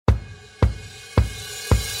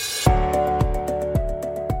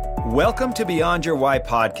Welcome to Beyond Your Why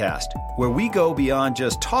podcast, where we go beyond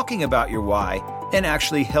just talking about your why and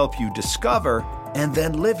actually help you discover and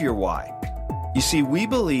then live your why. You see, we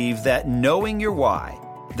believe that knowing your why,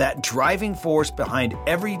 that driving force behind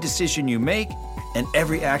every decision you make and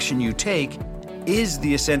every action you take, is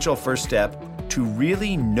the essential first step to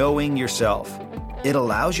really knowing yourself. It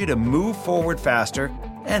allows you to move forward faster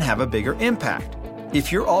and have a bigger impact.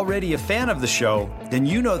 If you're already a fan of the show, then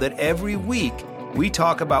you know that every week we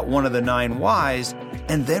talk about one of the 9 whys,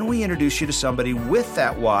 and then we introduce you to somebody with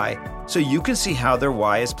that why so you can see how their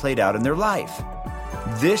why is played out in their life.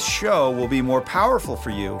 This show will be more powerful for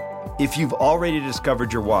you if you've already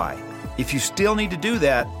discovered your why. If you still need to do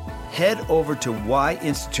that, head over to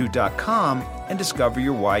whyinstitute.com and discover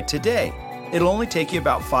your why today. It'll only take you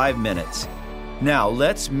about 5 minutes. Now,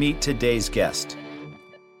 let's meet today's guest.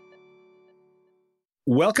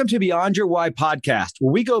 Welcome to Beyond Your Why podcast,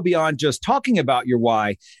 where we go beyond just talking about your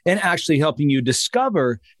why and actually helping you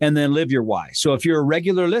discover and then live your why. So if you're a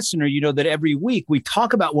regular listener, you know that every week we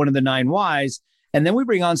talk about one of the 9 whys, and then we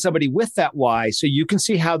bring on somebody with that why so you can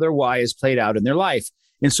see how their why is played out in their life.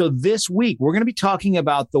 And so this week, we're going to be talking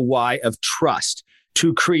about the why of trust,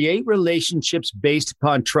 to create relationships based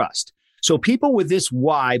upon trust. So people with this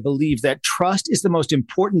why believe that trust is the most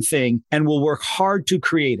important thing and will work hard to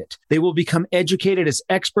create it. They will become educated as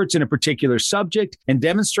experts in a particular subject and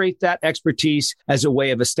demonstrate that expertise as a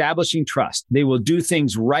way of establishing trust. They will do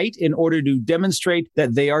things right in order to demonstrate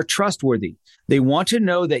that they are trustworthy. They want to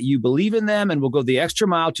know that you believe in them and will go the extra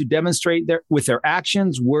mile to demonstrate with their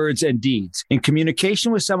actions, words, and deeds. In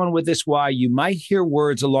communication with someone with this why, you might hear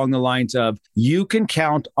words along the lines of, "You can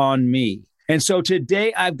count on me." And so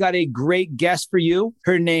today I've got a great guest for you.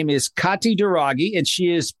 Her name is Kati Durragi, and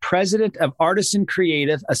she is president of Artisan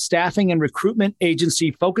Creative, a staffing and recruitment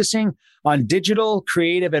agency focusing on digital,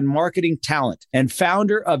 creative, and marketing talent, and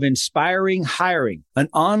founder of Inspiring Hiring, an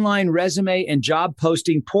online resume and job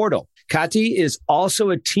posting portal. Kati is also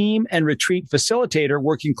a team and retreat facilitator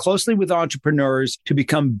working closely with entrepreneurs to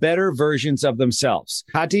become better versions of themselves.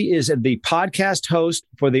 Kati is the podcast host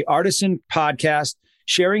for the Artisan podcast,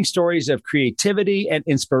 sharing stories of creativity and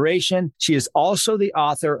inspiration. She is also the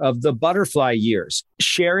author of The Butterfly Years,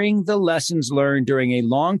 sharing the lessons learned during a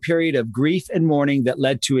long period of grief and mourning that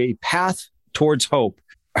led to a path towards hope.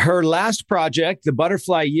 Her last project, The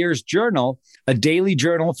Butterfly Years Journal, a daily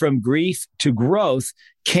journal from grief to growth,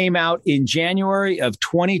 came out in January of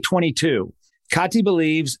 2022. Kati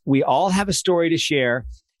believes we all have a story to share,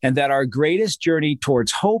 and that our greatest journey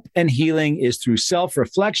towards hope and healing is through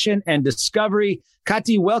self-reflection and discovery.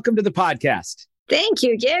 Kati, welcome to the podcast. Thank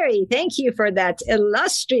you, Gary. Thank you for that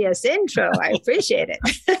illustrious intro. I appreciate it.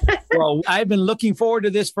 Well, I've been looking forward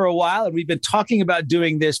to this for a while, and we've been talking about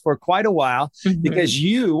doing this for quite a while because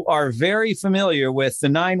you are very familiar with the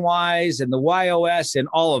 9 whys and the YOS and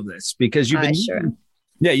all of this because you've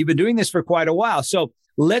been doing this for quite a while. So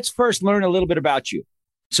let's first learn a little bit about you.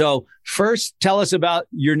 So first, tell us about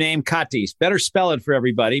your name, Kati. Better spell it for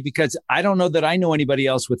everybody because I don't know that I know anybody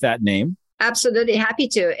else with that name. Absolutely. Happy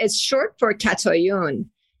to. It's short for Katoyun,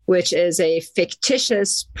 which is a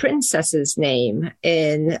fictitious princess's name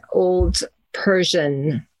in old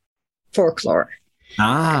Persian folklore.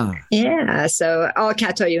 Ah. Yeah. So all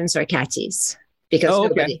Katoyuns are Katis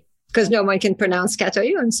because no one can pronounce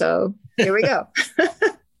Katoyun. So here we go.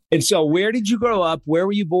 And so where did you grow up? Where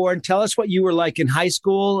were you born? Tell us what you were like in high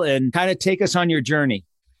school and kind of take us on your journey.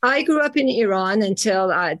 I grew up in Iran until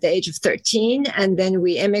the age of 13, and then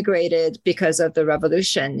we immigrated because of the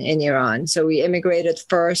revolution in Iran. So we immigrated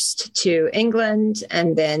first to England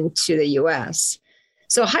and then to the US.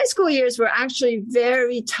 So high school years were actually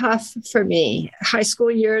very tough for me. High school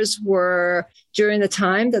years were during the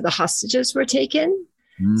time that the hostages were taken.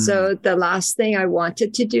 So the last thing I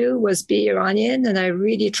wanted to do was be Iranian. And I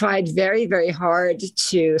really tried very, very hard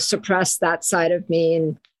to suppress that side of me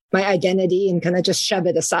and my identity and kind of just shove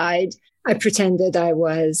it aside. I pretended I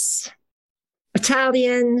was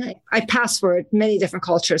Italian. I password many different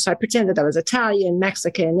cultures. So I pretended I was Italian,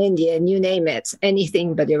 Mexican, Indian, you name it,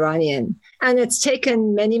 anything but Iranian. And it's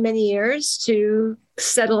taken many, many years to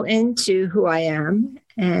settle into who I am.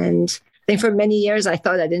 And I think for many years, I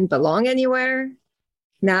thought I didn't belong anywhere.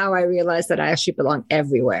 Now I realize that I actually belong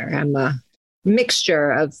everywhere. I'm a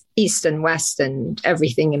mixture of East and West and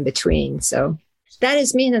everything in between. So that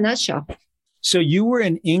is me in a nutshell. So you were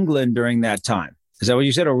in England during that time. Is that what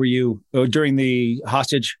you said? Or were you during the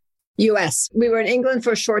hostage? US. We were in England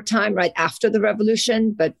for a short time right after the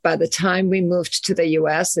revolution. But by the time we moved to the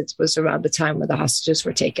US, it was around the time when the hostages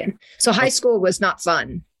were taken. So high school was not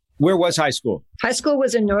fun. Where was high school? High school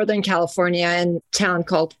was in Northern California in a town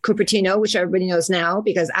called Cupertino, which everybody knows now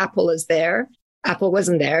because Apple is there. Apple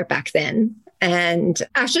wasn't there back then. And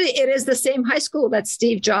actually, it is the same high school that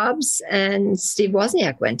Steve Jobs and Steve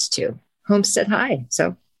Wozniak went to, Homestead High.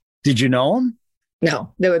 So, did you know them?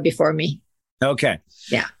 No, they were before me. Okay.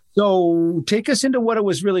 Yeah. So take us into what it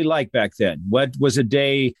was really like back then. What was a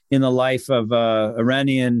day in the life of a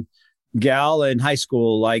Iranian gal in high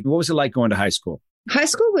school like? What was it like going to high school? High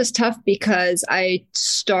school was tough because I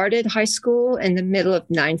started high school in the middle of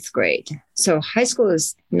 9th grade. So high school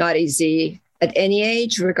is not easy at any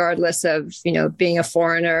age, regardless of, being a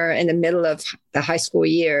foreigner in the middle of the high school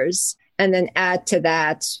years. And then add to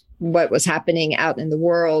that what was happening out in the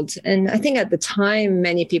world. And I think at the time,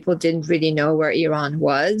 many people didn't really know where Iran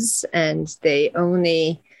was, and they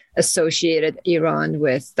only associated Iran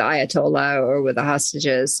with the Ayatollah or with the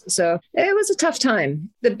hostages. So it was a tough time.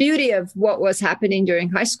 The beauty of what was happening during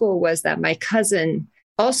high school was that my cousin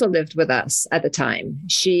also lived with us at the time.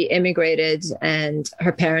 She immigrated and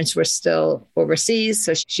her parents were still overseas.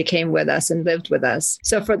 So she came with us and lived with us.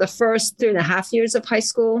 So for the first 3.5 years of high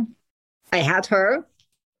school, I had her.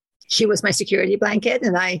 She was my security blanket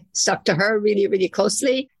and I stuck to her really, really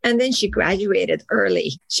closely. And then she graduated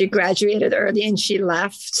early. And she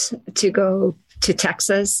left to go to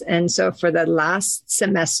Texas. And so for the last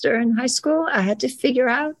semester in high school, I had to figure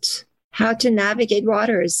out how to navigate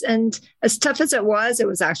waters. And as tough as it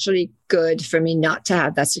was actually good for me not to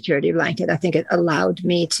have that security blanket. I think it allowed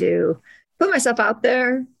me to put myself out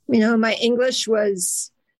there. My English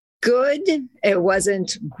was good. It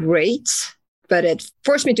wasn't great, but it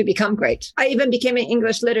forced me to become great. I even became an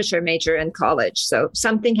English literature major in college. So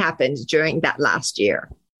something happened during that last year.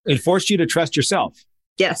 It forced you to trust yourself.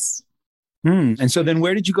 Yes. And so then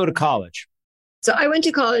where did you go to college? So I went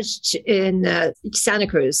to college in Santa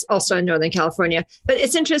Cruz, also in Northern California. But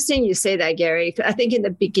it's interesting you say that, Gary. I think in the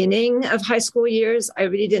beginning of high school years, I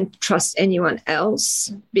really didn't trust anyone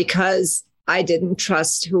else because I didn't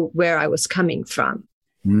trust where I was coming from.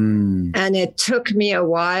 And it took me a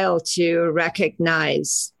while to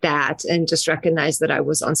recognize that and just recognize that I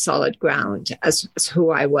was on solid ground as who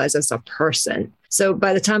I was as a person. So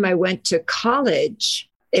by the time I went to college,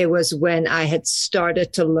 it was when I had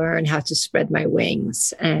started to learn how to spread my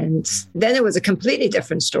wings. And then it was a completely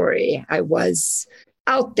different story. I was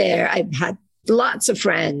out there. I had lots of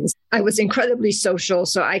friends. I was incredibly social.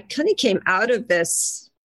 So I kind of came out of this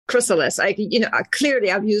chrysalis.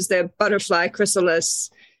 Clearly I've used the butterfly chrysalis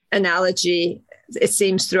analogy, it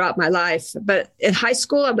seems, throughout my life. But in high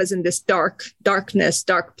school, I was in this dark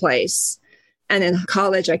place. And in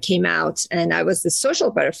college, I came out and I was the social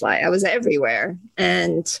butterfly. I was everywhere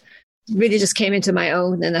and really just came into my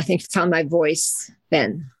own. And I think found my voice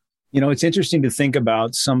then. It's interesting to think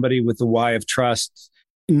about somebody with the why of trust,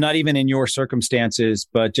 not even in your circumstances,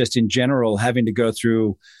 but just in general, having to go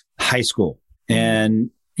through high school. And,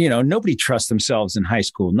 nobody trusts themselves in high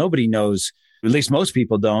school. Nobody knows, at least most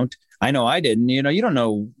people don't. I know I didn't. You don't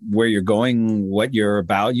know where you're going, what you're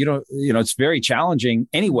about. It's very challenging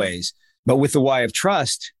anyways. But with the why of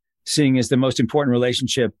trust, seeing as the most important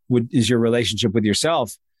relationship is your relationship with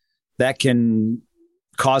yourself, that can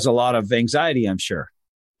cause a lot of anxiety, I'm sure.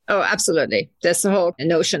 Oh, absolutely. That's the whole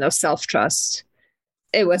notion of self-trust.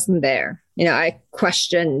 It wasn't there. I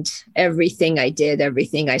questioned everything I did,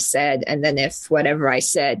 everything I said. And then if whatever I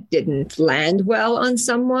said didn't land well on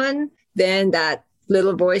someone, then that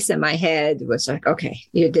little voice in my head was like, okay,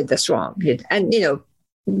 you did this wrong. And,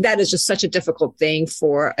 that is just such a difficult thing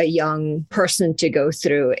for a young person to go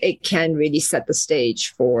through. It can really set the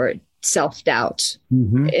stage for self-doubt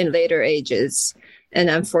in later ages.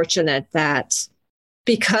 And I'm fortunate that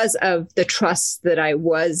because of the trust that I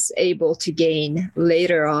was able to gain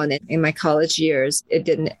later on in my college years, it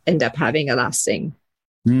didn't end up having a lasting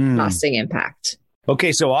impact.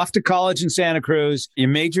 Okay, so off to college in Santa Cruz. You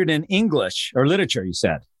majored in English or literature, you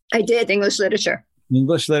said? I did, English literature.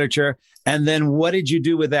 English literature. And then what did you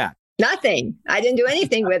do with that? Nothing. I didn't do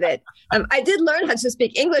anything with it. I did learn how to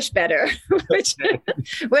speak English better, which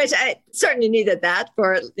I certainly needed that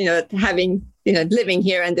for, having, living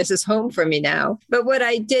here, and this is home for me now. But what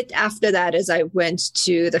I did after that is I went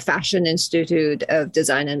to the Fashion Institute of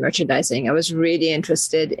Design and Merchandising. I was really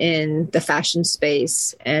interested in the fashion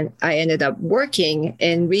space, and I ended up working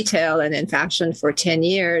in retail and in fashion for 10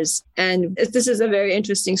 years. And this is a very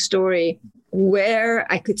interesting story where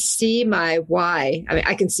I could see my why. I mean,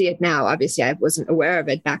 I can see it now. Obviously, I wasn't aware of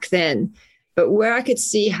it back then, but where I could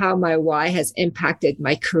see how my why has impacted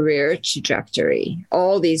my career trajectory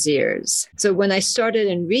all these years. So when I started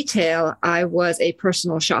in retail, I was a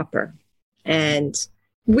personal shopper. And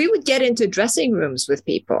we would get into dressing rooms with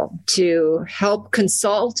people to help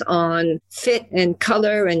consult on fit and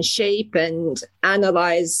color and shape and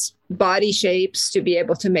analyze body shapes to be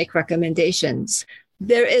able to make recommendations.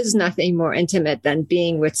 There is nothing more intimate than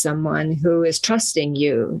being with someone who is trusting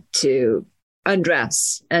you to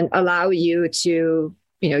undress and allow you to,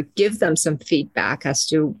 give them some feedback as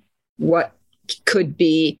to what could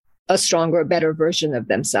be a stronger, better version of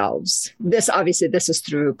themselves. This is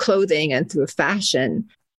through clothing and through fashion.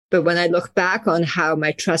 But when I look back on how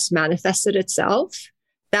my trust manifested itself,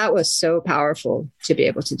 that was so powerful to be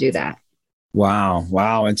able to do that.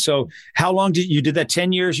 Wow. And so how long did you did that?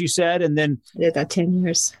 10 years, you said? And then I did that 10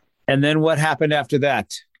 years. And then what happened after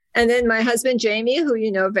that? And then my husband, Jamie, who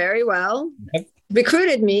you know very well,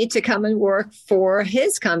 recruited me to come and work for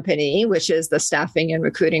his company, which is the staffing and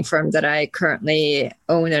recruiting firm that I currently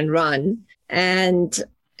own and run. And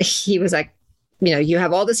he was like, you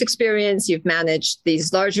have all this experience. You've managed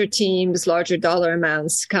these larger teams, larger dollar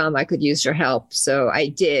amounts. Come, I could use your help. So I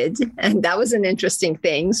did. And that was an interesting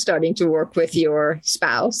thing, starting to work with your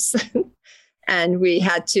spouse. And we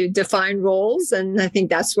had to define roles. And I think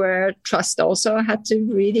that's where trust also had to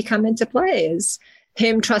really come into play, is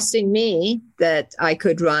him trusting me that I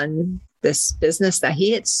could run this business that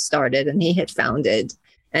he had started and he had founded,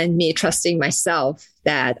 and me trusting myself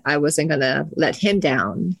that I wasn't going to let him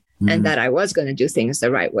down. And that I was going to do things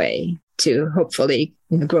the right way to hopefully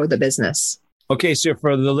grow the business. Okay, so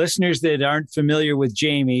for the listeners that aren't familiar with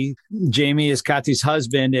Jamie, Jamie is Kathy's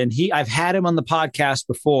husband, and I've had him on the podcast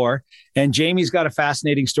before. And Jamie's got a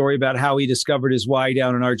fascinating story about how he discovered his why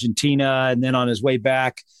down in Argentina, and then on his way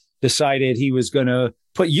back, decided he was going to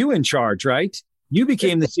put you in charge, right? You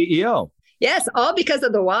became the CEO. Yes, all because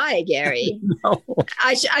of the why, Gary. No.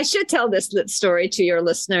 I should tell this story to your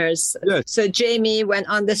listeners. Yes. So Jamie went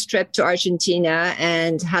on this trip to Argentina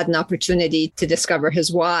and had an opportunity to discover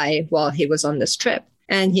his why while he was on this trip.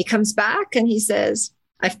 And he comes back and he says,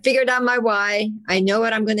 I figured out my why. I know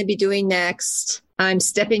what I'm going to be doing next. I'm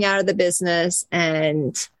stepping out of the business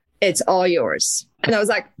and it's all yours. And I was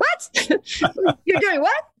like, what? You're doing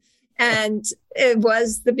what? And it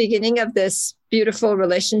was the beginning of this beautiful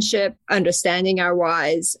relationship, understanding our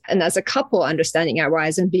whys. And as a couple, understanding our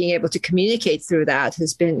whys and being able to communicate through that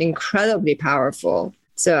has been incredibly powerful.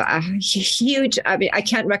 So I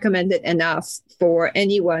can't recommend it enough for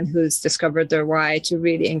anyone who's discovered their why to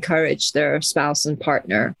really encourage their spouse and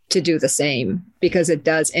partner to do the same, because it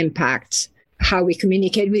does impact how we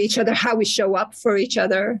communicate with each other, how we show up for each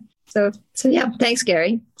other. So yeah, thanks,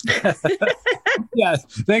 Gary. Yeah,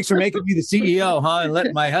 thanks for making me the CEO, and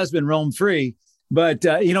letting my husband roam free. But,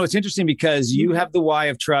 it's interesting because you have the why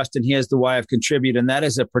of trust and he has the why of contribute. And that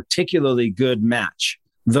is a particularly good match.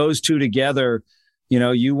 Those two together,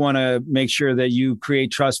 you want to make sure that you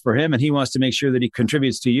create trust for him and he wants to make sure that he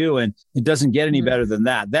contributes to you. And it doesn't get any better than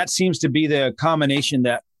that. That seems to be the combination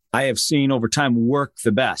that I have seen over time work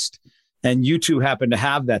the best. And you two happen to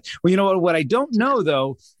have that. Well, what I don't know,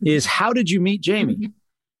 though, is how did you meet Jamie?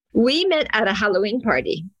 We met at a Halloween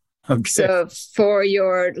party. Okay. So for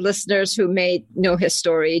your listeners who may know his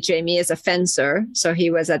story, Jamie is a fencer. So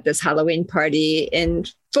he was at this Halloween party in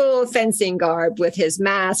full fencing garb with his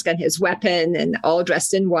mask and his weapon and all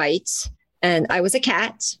dressed in white. And I was a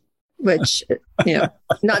cat, which,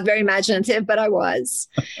 not very imaginative, but I was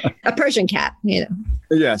a Persian cat,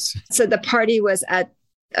 Yes. So the party was at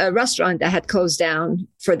a restaurant that had closed down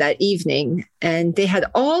for that evening. And they had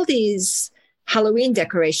all these Halloween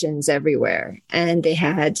decorations everywhere. And they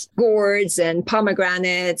had gourds and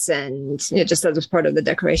pomegranates and just as part of the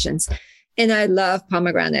decorations. And I love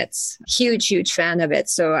pomegranates, huge fan of it.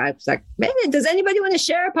 So I was like, man, does anybody want to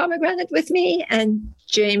share a pomegranate with me? And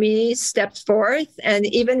Jamie stepped forth, and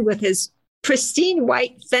even with his pristine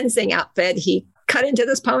white fencing outfit, he cut into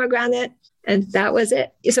this pomegranate, and that was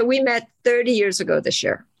it. So we met 30 years ago this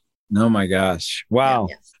year. Oh my gosh. Wow.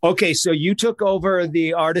 Yeah. Okay. So you took over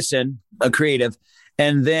the Artisan, a creative,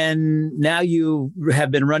 and then now you have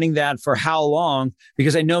been running that for how long?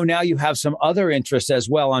 Because I know now you have some other interests as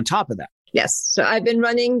well on top of that. Yes. So I've been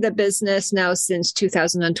running the business now since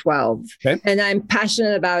 2012, and I'm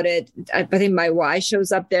passionate about it. I think my why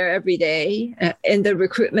shows up there every day. In the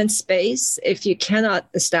recruitment space, if you cannot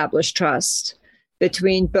establish trust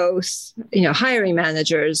between both, hiring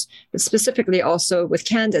managers, but specifically also with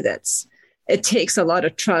candidates, it takes a lot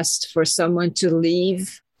of trust for someone to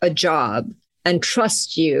leave a job and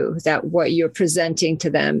trust you that what you're presenting to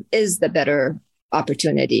them is the better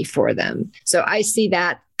opportunity for them. So I see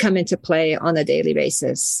that come into play on a daily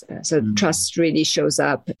basis. So trust really shows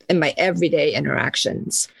up in my everyday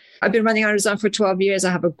interactions. I've been running AutoZone for 12 years.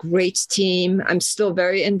 I have a great team. I'm still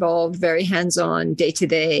very involved, very hands-on day to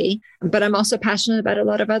day, but I'm also passionate about a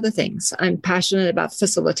lot of other things. I'm passionate about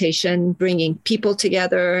facilitation, bringing people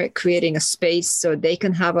together, creating a space so they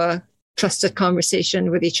can have a trusted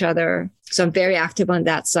conversation with each other. So I'm very active on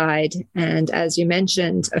that side. And as you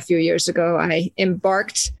mentioned, a few years ago, I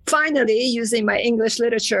embarked, finally using my English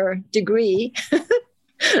literature degree,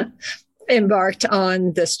 embarked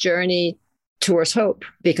on this journey towards hope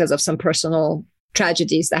because of some personal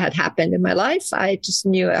tragedies that had happened in my life. I just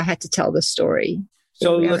knew I had to tell the story.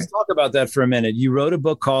 So let's talk about that for a minute. You wrote a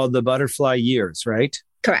book called The Butterfly Years, right?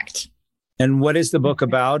 Correct. And what is the book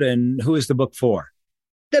about and who is the book for?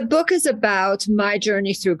 The book is about my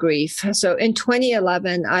journey through grief. So in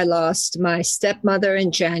 2011, I lost my stepmother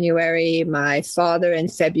in January, my father in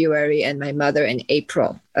February, and my mother in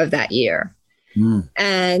April of that year.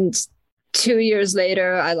 And 2 years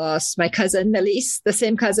later, I lost my cousin, Melise, the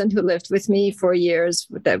same cousin who lived with me for years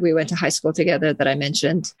that we went to high school together that I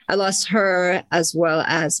mentioned. I lost her as well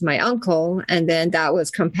as my uncle. And then that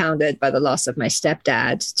was compounded by the loss of my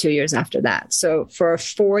stepdad 2 years after that. So for a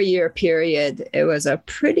 4-year period, it was a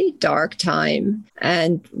pretty dark time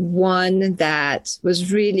and one that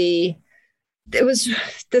was really,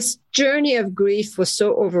 this journey of grief was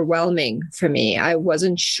so overwhelming for me. I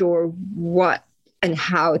wasn't sure what and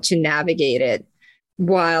how to navigate it.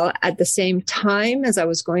 While at the same time, as I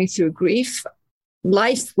was going through grief,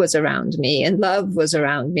 life was around me and love was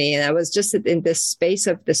around me. And I was just in this space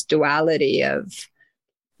of this duality of,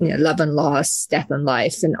 love and loss, death and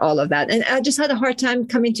life, and all of that. And I just had a hard time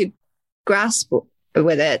coming to grasp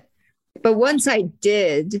with it. But once I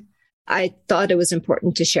did, I thought it was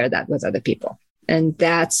important to share that with other people. And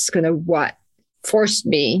that's kind of what forced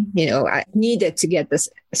me, I needed to get this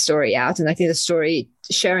story out. And I think the story,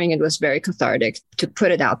 sharing it was very cathartic to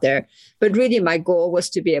put it out there. But really my goal was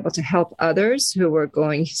to be able to help others who were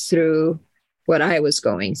going through what I was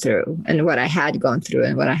going through and what I had gone through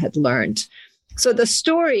and what I had learned. So the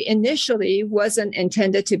story initially wasn't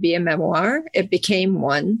intended to be a memoir. It became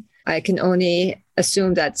one. I can only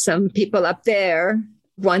assume that some people up there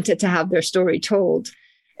wanted to have their story told.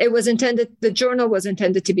 The journal was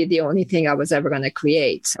intended to be the only thing I was ever going to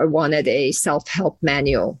create. I wanted a self-help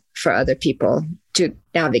manual for other people to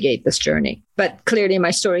navigate this journey. But clearly my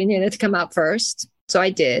story needed to come out first. So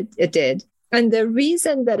it did. And the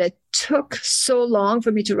reason that it took so long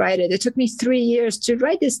for me to write it took me 3 years to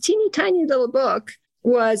write this teeny tiny little book,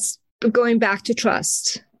 was going back to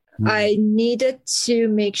trust. I needed to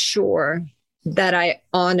make sure that I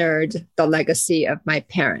honored the legacy of my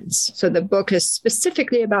parents. So the book is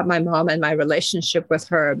specifically about my mom and my relationship with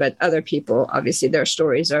her, but other people, obviously their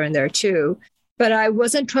stories are in there too. But I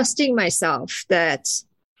wasn't trusting myself that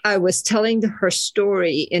I was telling her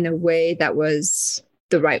story in a way that was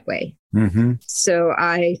the right way. Mm-hmm. So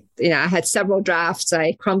I had several drafts.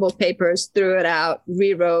 I crumbled papers, threw it out,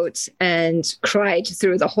 rewrote, and cried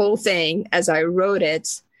through the whole thing as I wrote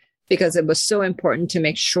it, because it was so important to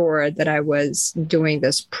make sure that I was doing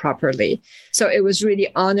this properly. So it was really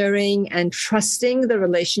honoring and trusting the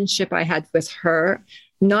relationship I had with her,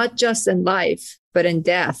 not just in life, but in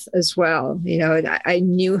death as well. I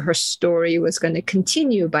knew her story was going to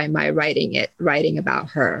continue by my writing about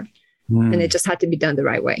her. And it just had to be done the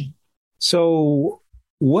right way. So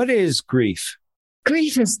what is grief?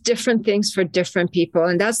 Grief is different things for different people.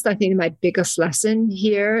 And that's, I think, my biggest lesson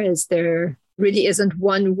here is there really isn't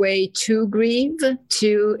one way to grieve,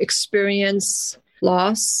 to experience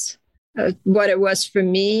loss. What it was for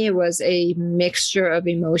me was a mixture of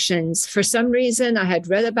emotions. For some reason, I had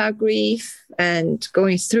read about grief and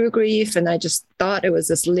going through grief, and I just thought it was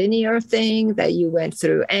this linear thing that you went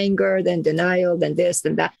through anger, then denial, then this,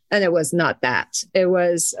 then that. And it was not that. It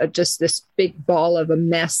was just this big ball of a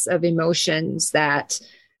mess of emotions that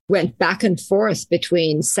went back and forth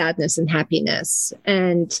between sadness and happiness.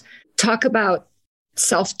 And talk about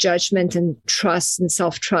self-judgment and trust and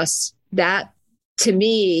self-trust. That, to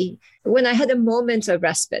me, when I had a moment of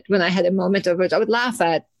respite, when I had a moment of it, I would laugh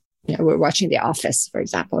at, we're watching The Office, for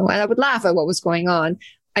example, and I would laugh at what was going on.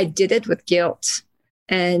 I did it with guilt.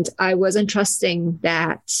 And I wasn't trusting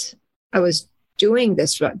that I was doing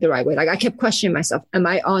this the right way. Like, I kept questioning myself. Am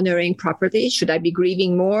I honoring properly? Should I be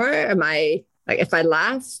grieving more? If I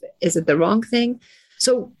laugh, is it the wrong thing?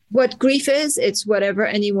 So what grief is, it's whatever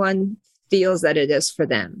anyone feels that it is for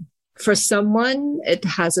them. For someone, it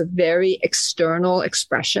has a very external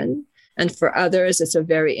expression. And for others, it's a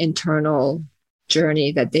very internal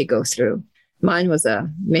journey that they go through. Mine was a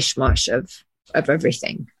mishmash of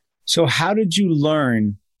everything. So how did you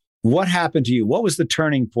learn? What happened to you? What was the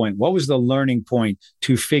turning point? What was the learning point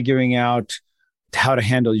to figuring out how to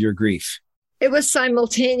handle your grief? It was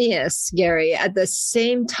simultaneous, Gary. At the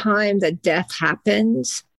same time that death happened,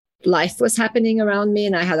 life was happening around me,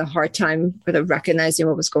 and I had a hard time with recognizing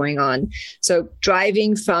what was going on. So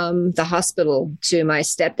driving from the hospital to my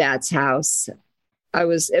stepdad's house,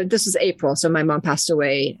 this was April. So my mom passed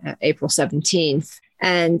away April 17th.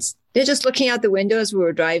 And they're just looking out the window as we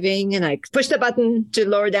were driving, and I pushed the button to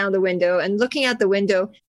lower down the window, and looking out the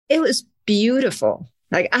window, it was beautiful.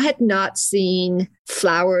 Like I had not seen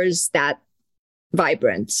flowers that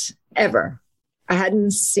vibrant ever. I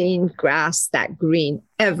hadn't seen grass that green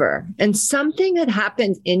ever. And something had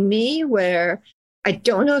happened in me where I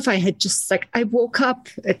don't know if I had just I woke up.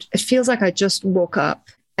 It feels like I just woke up.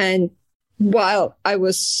 And while I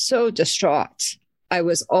was so distraught, I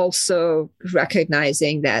was also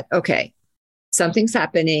recognizing that, okay, something's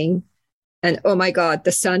happening. And oh my God,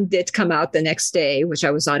 the sun did come out the next day, which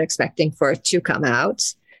I was not expecting for it to come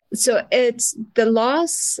out. So it's the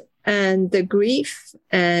loss and the grief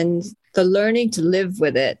and the learning to live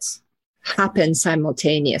with it happened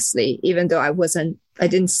simultaneously, even though I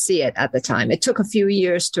didn't see it at the time. It took a few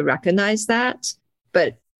years to recognize that,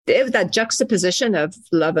 but that juxtaposition of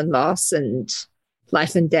love and loss and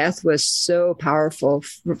life and death was so powerful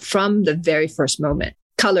from the very first moment.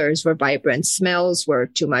 Colors were vibrant, smells were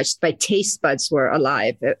too much, my taste buds were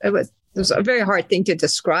alive. It was a very hard thing to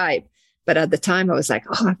describe. But at the time, I was like,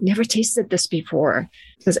 oh, I've never tasted this before,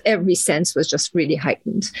 because every sense was just really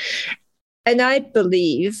heightened. And I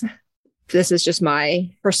believe, this is just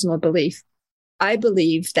my personal belief, I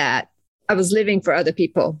believe that I was living for other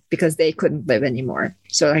people because they couldn't live anymore.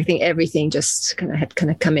 So I think everything just had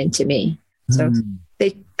come into me. So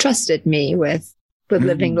they trusted me with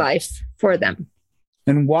living life for them.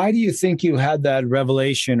 And why do you think you had that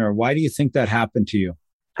revelation, or why do you think that happened to you?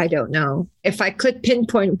 I don't know. If I could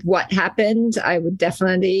pinpoint what happened, I would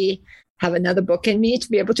definitely have another book in me to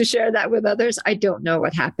be able to share that with others. I don't know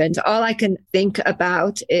what happened. All I can think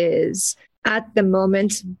about is at the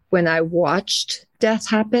moment when I watched death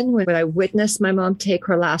happen, when I witnessed my mom take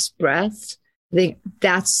her last breath, I think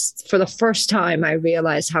that's for the first time I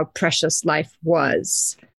realized how precious life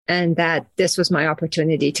was, and that this was my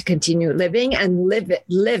opportunity to continue living and live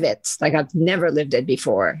it like I've never lived it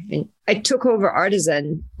before. And I took over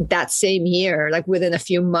Artisan that same year, like within a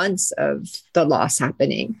few months of the loss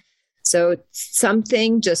happening. So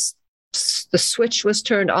something just, the switch was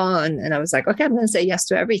turned on, and I was like, okay, I'm going to say yes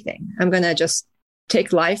to everything. I'm going to just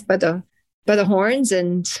take life by the horns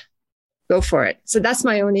and go for it. So that's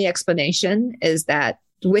my only explanation, is that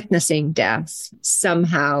witnessing death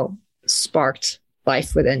somehow sparked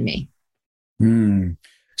life within me.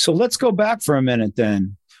 So let's go back for a minute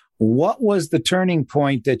then. What was the turning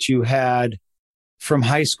point that you had from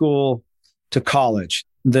high school to college?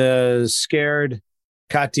 The scared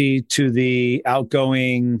Kati to the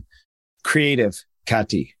outgoing, creative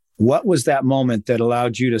Kati. What was that moment that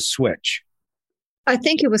allowed you to switch? I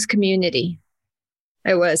think it was community.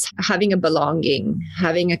 It was having a belonging,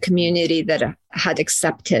 having a community that had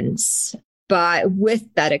acceptance. But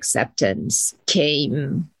with that acceptance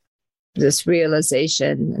came this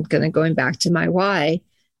realization, and kind of going back to my why,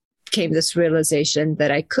 came this realization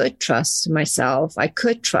that I could trust myself. I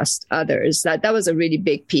could trust others. That was a really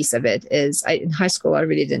big piece of it. In high school, I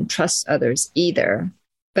really didn't trust others either.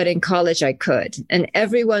 But in college, I could. And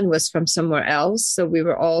everyone was from somewhere else. So we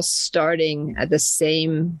were all starting at the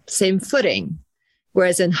same footing.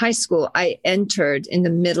 Whereas in high school, I entered in the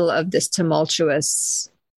middle of this tumultuous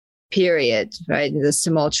period, right? This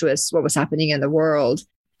tumultuous, what was happening in the world.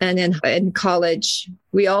 And in college,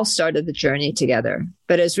 we all started the journey together.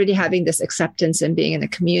 But it was really having this acceptance and being in a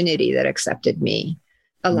community that accepted me,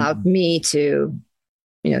 allowed me to,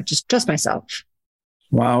 just trust myself.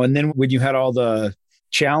 Wow. And then when you had all the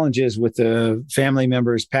challenges with the family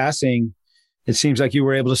members passing, it seems like you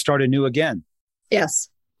were able to start anew again. Yes,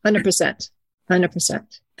 100%.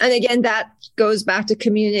 100%. And again, that goes back to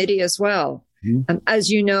community as well.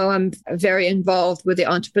 As you know, I'm very involved with the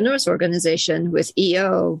Entrepreneurs Organization, with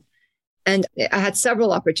EO. And I had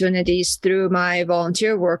several opportunities through my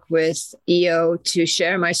volunteer work with EO to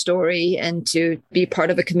share my story and to be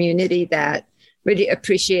part of a community that really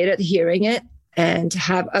appreciated hearing it, and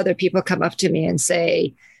have other people come up to me and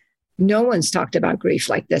say, no one's talked about grief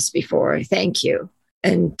like this before. Thank you.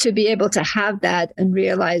 And to be able to have that and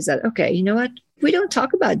realize that, okay, you know what? We don't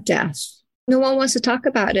talk about death. No one wants to talk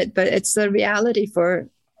about it, but it's a reality for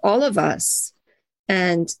all of us.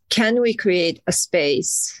 And can we create a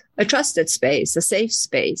space, a trusted space, a safe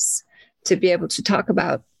space to be able to talk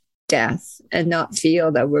about death and not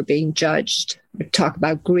feel that we're being judged, or talk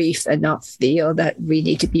about grief and not feel that we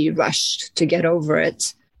need to be rushed to get over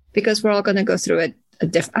it? because we're all going to go through it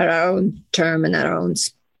at our own term and at our own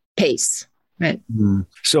pace. Right.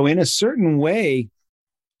 So in a certain way,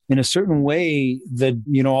 all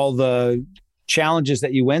the challenges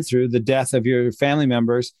that you went through, the death of your family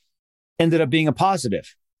members, ended up being a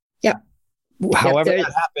positive. Yep. However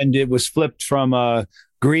that happened, it was flipped from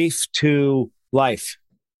grief to life.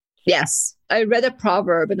 Yes. I read a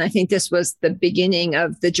proverb, and I think this was the beginning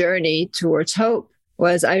of the journey towards hope.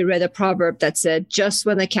 I read a proverb that said, just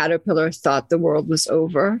when a caterpillar thought the world was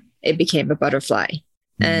over, it became a butterfly.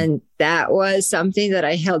 And that was something that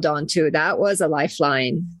I held on to. That was a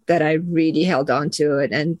lifeline that I really held on to.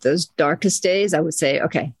 And those darkest days, I would say,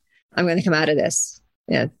 okay, I'm going to come out of this.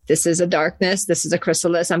 Yeah, this is a darkness. This is a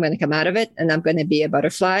chrysalis. I'm going to come out of it, and I'm going to be a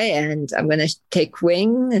butterfly, and I'm going to take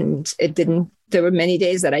wing. And there were many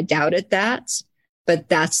days that I doubted that, but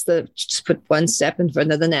just put one step in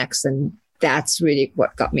front of the next. And that's really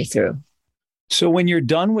what got me through. So when you're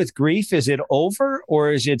done with grief, is it over,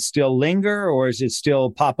 or is it still linger, or is it still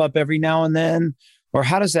pop up every now and then? Or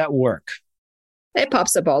how does that work? It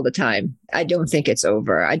pops up all the time. I don't think it's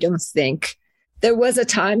over. I don't think there was a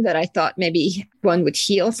time that I thought maybe one would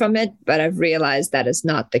heal from it, but I've realized that is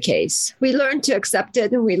not the case. We learn to accept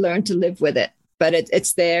it and we learn to live with it, but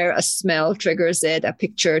it's there. A smell triggers it. A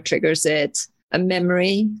picture triggers it. A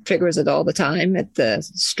memory triggers it all the time at the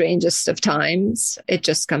strangest of times. It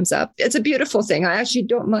just comes up. It's a beautiful thing. I actually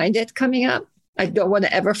don't mind it coming up. I don't want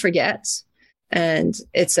to ever forget. And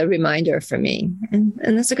it's a reminder for me. And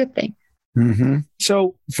that's a good thing. Mm-hmm.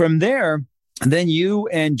 So from there, then you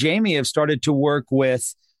and Jamie have started to work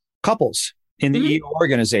with couples in the EO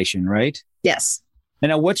organization, right? Yes.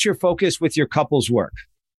 And now what's your focus with your couples work?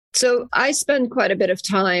 So I spend quite a bit of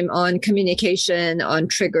time on communication, on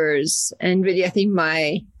triggers, and really I think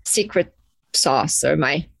my secret sauce or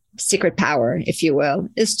my secret power, if you will,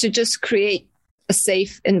 is to just create a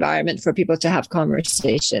safe environment for people to have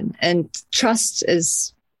conversation. And trust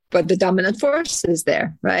is what the dominant force is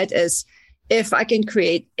there, right? Is if I can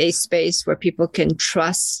create a space where people can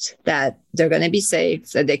trust that they're going to be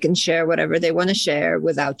safe, that they can share whatever they want to share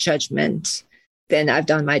without judgment, then I've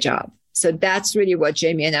done my job. So that's really what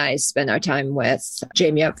Jamie and I spend our time with.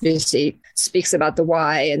 Jamie obviously speaks about the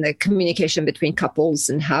why and the communication between couples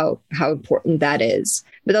and how important that is.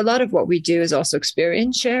 But a lot of what we do is also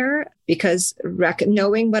experience share, because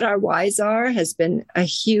knowing what our whys are has been a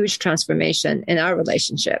huge transformation in our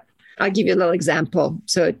relationship. I'll give you a little example.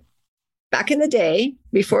 So back in the day,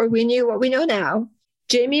 before we knew what we know now,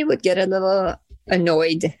 Jamie would get a little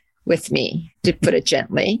annoyed with me, to put it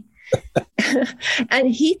gently. And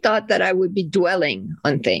he thought that I would be dwelling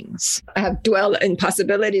on things. I have dwell in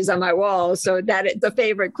possibilities on my wall, so that is a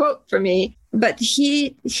favorite quote for me. But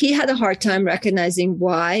he had a hard time recognizing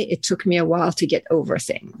why it took me a while to get over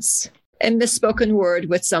things. A misspoken word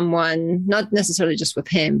with someone, not necessarily just with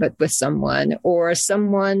him, but with someone, or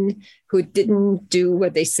someone who didn't do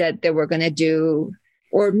what they said they were going to do,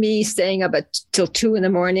 or me staying up till 2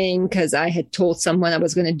 a.m. because I had told someone I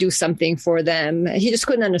was going to do something for them. He just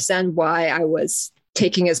couldn't understand why I was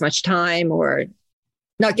taking as much time or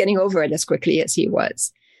not getting over it as quickly as he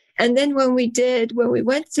was. And then when we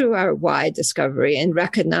went through our why discovery and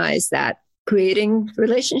recognized that creating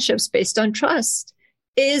relationships based on trust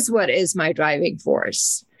is what is my driving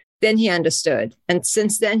force, then he understood. And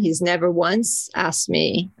since then, he's never once asked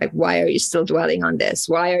me, like, why are you still dwelling on this?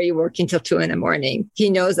 Why are you working till 2 a.m?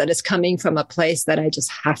 He knows that it's coming from a place that I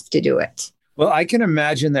just have to do it. Well, I can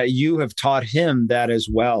imagine that you have taught him that as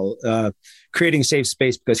well, creating safe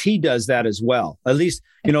space, because he does that as well. At least,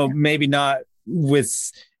 maybe not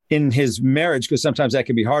in his marriage, because sometimes that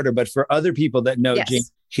can be harder. But for other people that know Jim,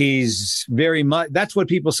 he's very much, that's what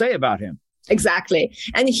people say about him. Exactly.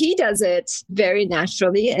 And he does it very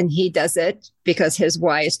naturally, and he does it because his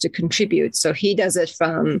why is to contribute. So he does it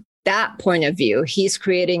from that point of view. He's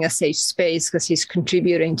creating a safe space because he's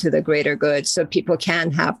contributing to the greater good so people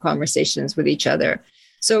can have conversations with each other.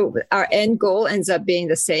 So our end goal ends up being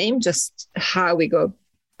the same, just how we go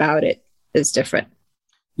about it is different.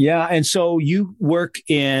 Yeah. And so you work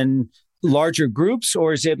in larger groups,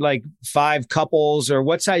 or is it like 5 couples, or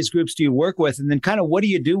what size groups do you work with? And then kind of what do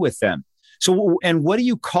you do with them? So, and what do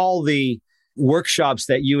you call the workshops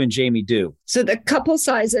that you and Jamie do? So the couple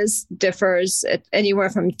sizes differs at anywhere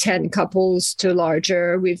from 10 couples to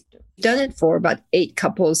larger. We've done it for about 8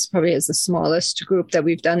 couples, probably as the smallest group that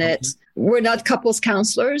we've done it. We're not couples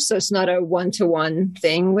counselors, so it's not a one-to-one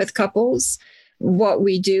thing with couples. What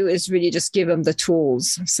we do is really just give them the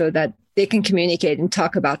tools so that they can communicate and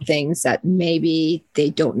talk about things that maybe they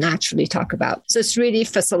don't naturally talk about. So it's really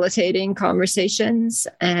facilitating conversations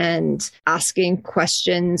and asking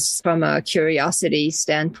questions from a curiosity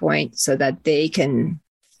standpoint so that they can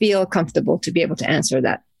feel comfortable to be able to answer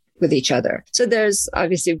that with each other. So there's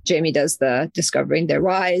obviously Jamie does the discovering their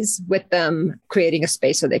whys with them, creating a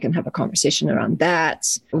space so they can have a conversation around that.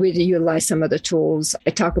 We utilize some of the tools. I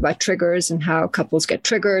talk about triggers and how couples get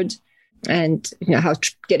triggered. And how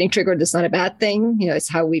getting triggered is not a bad thing. It's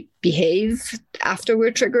how we behave after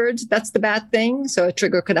we're triggered. That's the bad thing. So a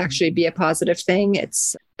trigger could actually be a positive thing.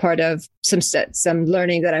 It's part of some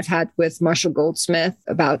learning that I've had with Marshall Goldsmith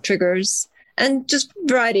about triggers and just a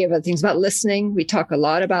variety of other things about listening. We talk a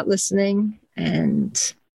lot about listening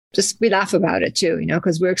and just we laugh about it too,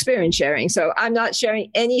 because we're experience sharing. So I'm not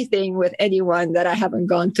sharing anything with anyone that I haven't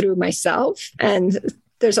gone through myself. And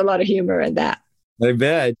there's a lot of humor in that. I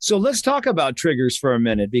bet. So let's talk about triggers for a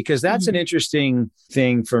minute, because that's an interesting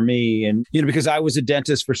thing for me. And, because I was a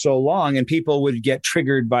dentist for so long and people would get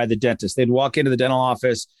triggered by the dentist. They'd walk into the dental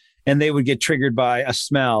office and they would get triggered by a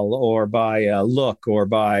smell or by a look or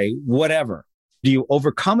by whatever. Do you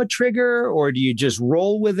overcome a trigger or do you just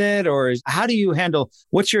roll with it? Or how do you handle,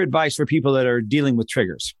 what's your advice for people that are dealing with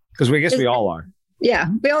triggers? Because I guess we all are. Yeah,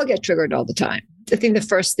 we all get triggered all the time. I think the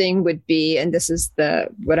first thing would be, and this is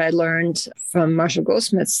what I learned from Marshall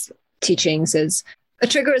Goldsmith's teachings, is a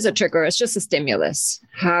trigger is a trigger. It's just a stimulus.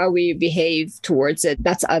 How we behave towards it,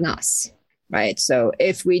 that's on us, right? So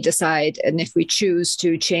if we decide and if we choose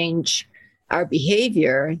to change our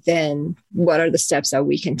behavior, then what are the steps that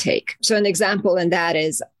we can take? So an example in that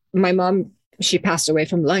is my mom, she passed away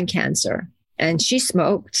from lung cancer and she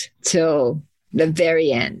smoked till the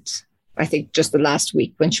very end. I think just the last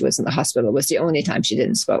week when she was in the hospital was the only time she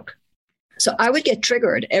didn't smoke. So I would get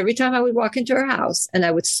triggered every time I would walk into her house and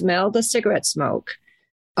I would smell the cigarette smoke.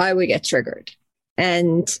 I would get triggered.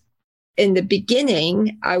 And in the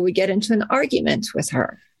beginning, I would get into an argument with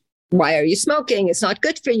her. Why are you smoking? It's not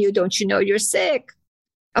good for you. Don't you know you're sick?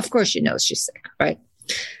 Of course she knows she's sick, right?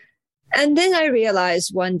 And then I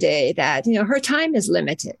realized one day that, her time is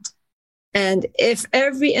limited. And if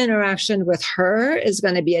every interaction with her is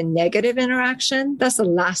going to be a negative interaction, that's the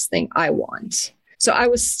last thing I want. So I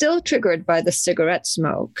was still triggered by the cigarette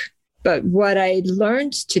smoke. But what I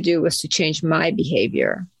learned to do was to change my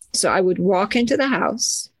behavior. So I would walk into the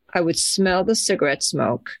house. I would smell the cigarette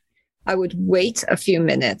smoke. I would wait a few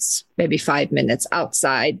minutes, maybe 5 minutes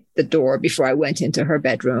outside the door before I went into her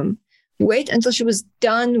bedroom. Wait until she was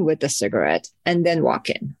done with the cigarette and then walk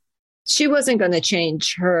in. She wasn't going to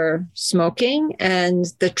change her smoking and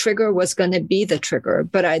the trigger was going to be the trigger.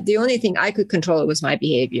 But the only thing I could control was my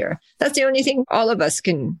behavior. That's the only thing all of us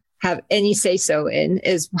can have any say-so in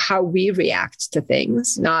is how we react to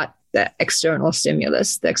things, not the external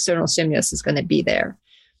stimulus. The external stimulus is going to be there.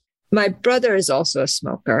 My brother is also a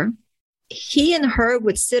smoker. He and her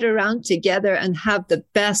would sit around together and have the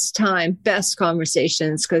best time, best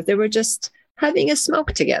conversations because they were just having a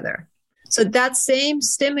smoke together. So that same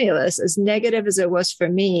stimulus, as negative as it was for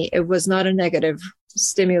me, it was not a negative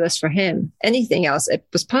stimulus for him. Anything else, it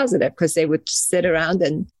was positive because they would sit around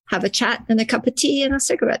and have a chat and a cup of tea and a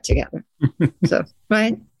cigarette together. So,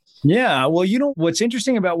 right? Yeah. Well, what's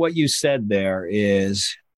interesting about what you said there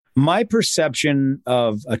is my perception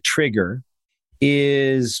of a trigger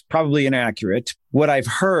is probably inaccurate. What I've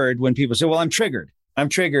heard when people say, well, I'm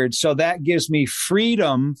triggered. So that gives me free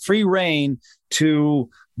reign to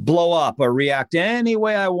blow up or react any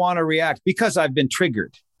way I want to react because I've been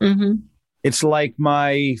triggered. Mm-hmm. It's like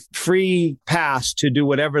my free pass to do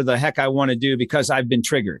whatever the heck I want to do because I've been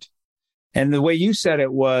triggered. And the way you said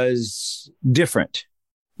it was different.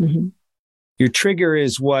 Mm-hmm. Your trigger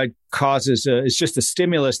is what causes, it's just a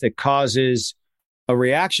stimulus that causes a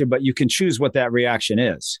reaction, but you can choose what that reaction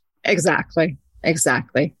is. Exactly.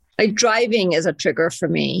 Like driving is a trigger for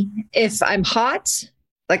me. If I'm hot,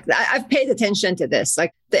 like I've paid attention to this,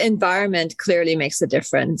 like the environment clearly makes a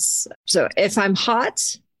difference. So if I'm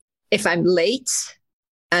hot, if I'm late,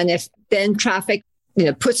 and if then traffic,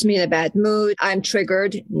 puts me in a bad mood, I'm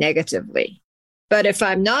triggered negatively. But if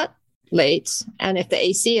I'm not late and if the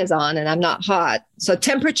AC is on and I'm not hot, so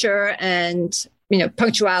temperature and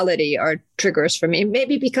punctuality are triggers for me,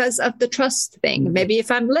 maybe because of the trust thing. Maybe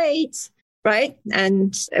if I'm late, right?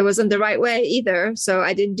 And it wasn't the right way either. So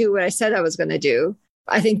I didn't do what I said I was going to do.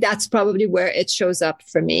 I think that's probably where it shows up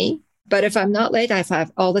for me. But if I'm not late, I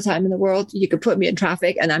have all the time in the world. You could put me in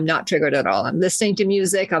traffic and I'm not triggered at all. I'm listening to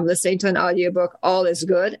music. I'm listening to an audiobook. All is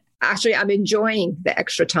good. Actually, I'm enjoying the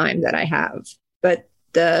extra time that I have. But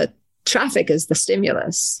the traffic is the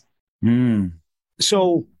stimulus.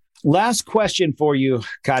 So last question for you,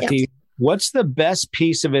 Kati. Yeah. What's the best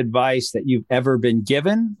piece of advice that you've ever been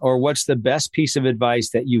given, or what's the best piece of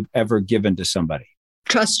advice that you've ever given to somebody?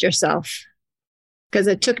 Trust yourself, because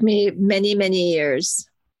it took me many, many years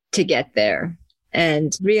to get there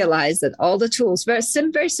and realize that all the tools,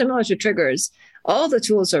 very similar to triggers, all the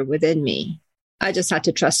tools are within me. I just had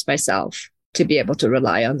to trust myself to be able to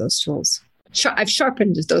rely on those tools. I've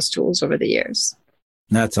sharpened those tools over the years.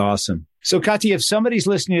 That's awesome. So, Kati, if somebody's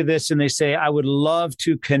listening to this and they say, I would love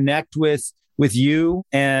to connect with you,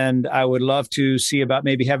 and I would love to see about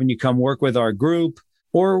maybe having you come work with our group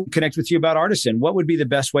or connect with you about Artisan, what would be the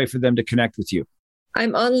best way for them to connect with you?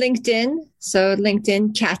 I'm on LinkedIn. So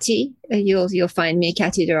LinkedIn, Kati, you'll find me,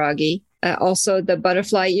 Kati Daraghi. Also the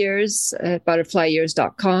Butterfly Years,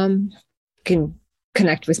 butterflyyears.com. You can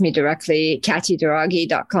connect with me directly,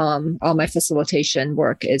 katidaraghi.com. All my facilitation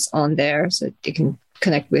work is on there. So you can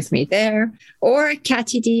connect with me there, or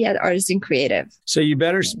Kati D at Artisan Creative. So you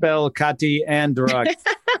better spell Kati and Daraghi.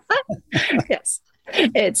 Yes.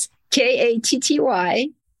 It's Katty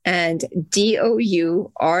and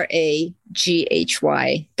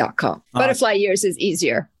DOURAGHY.com. Butterfly Years is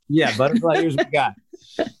easier. Yeah, Butterfly Years we got.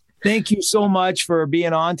 Thank you so much for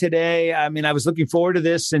being on today. I mean, I was looking forward to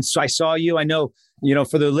this since I saw you. I know,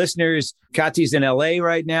 for the listeners, Kati's in LA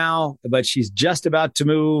right now, but she's just about to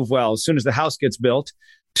move, well, as soon as the house gets built,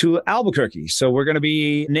 to Albuquerque. So we're going to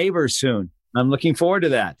be neighbors soon. I'm looking forward to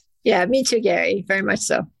that. Yeah, me too, Gary. Very much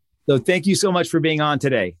so. So thank you so much for being on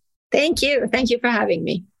today. Thank you. Thank you for having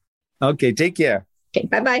me. Okay, take care. Okay,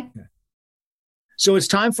 bye-bye. So it's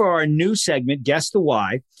time for our new segment, Guess the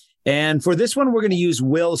Why. And for this one, we're going to use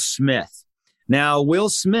Will Smith. Now, Will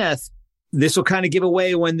Smith, this will kind of give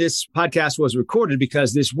away when this podcast was recorded,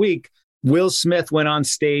 because this week, Will Smith went on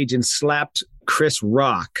stage and slapped Chris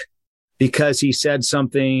Rock because he said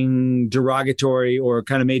something derogatory or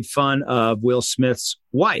kind of made fun of Will Smith's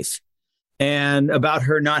wife and about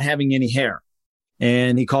her not having any hair.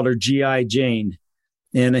 And he called her G.I. Jane.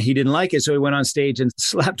 And he didn't like it, so he went on stage and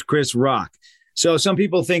slapped Chris Rock. So some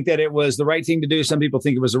people think that it was the right thing to do. Some people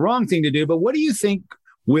think it was the wrong thing to do. But what do you think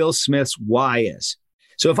Will Smith's why is?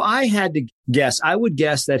 So if I had to guess, I would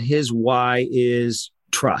guess that his why is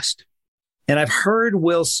trust. And I've heard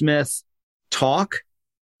Will Smith talk,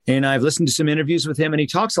 and I've listened to some interviews with him, and he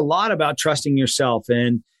talks a lot about trusting yourself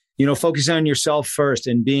and, focusing on yourself first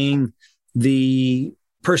and being the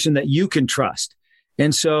person that you can trust.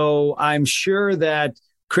 And so I'm sure that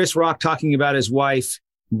Chris Rock talking about his wife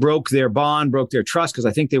broke their bond, broke their trust, because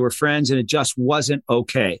I think they were friends, and it just wasn't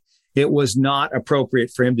okay. It was not appropriate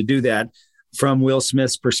for him to do that from Will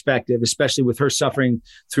Smith's perspective, especially with her suffering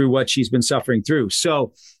through what she's been suffering through.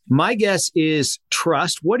 So my guess is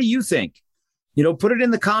trust. What do you think? Put it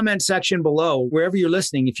in the comment section below, wherever you're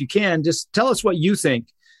listening. If you can, just tell us what you think.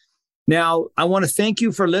 Now, I want to thank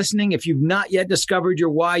you for listening. If you've not yet discovered your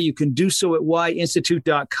why, you can do so at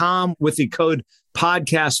whyinstitute.com with the code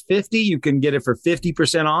podcast50. You can get it for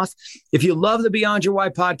 50% off. If you love the Beyond Your Why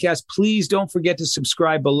podcast, please don't forget to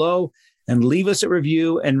subscribe below and leave us a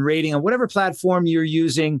review and rating on whatever platform you're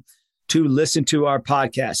using to listen to our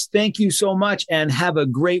podcast. Thank you so much and have a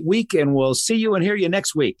great week, and we'll see you and hear you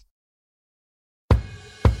next week.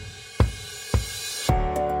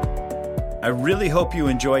 I really hope you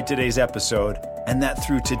enjoyed today's episode, and that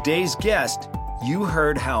through today's guest, you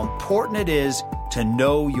heard how important it is to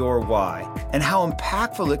know your why and how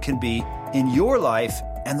impactful it can be in your life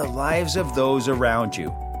and the lives of those around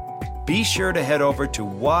you. Be sure to head over to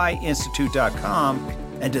whyinstitute.com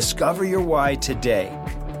and discover your why today.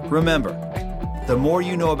 Remember, the more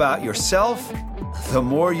you know about yourself, the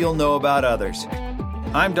more you'll know about others.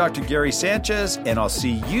 I'm Dr. Gary Sanchez, and I'll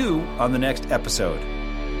see you on the next episode.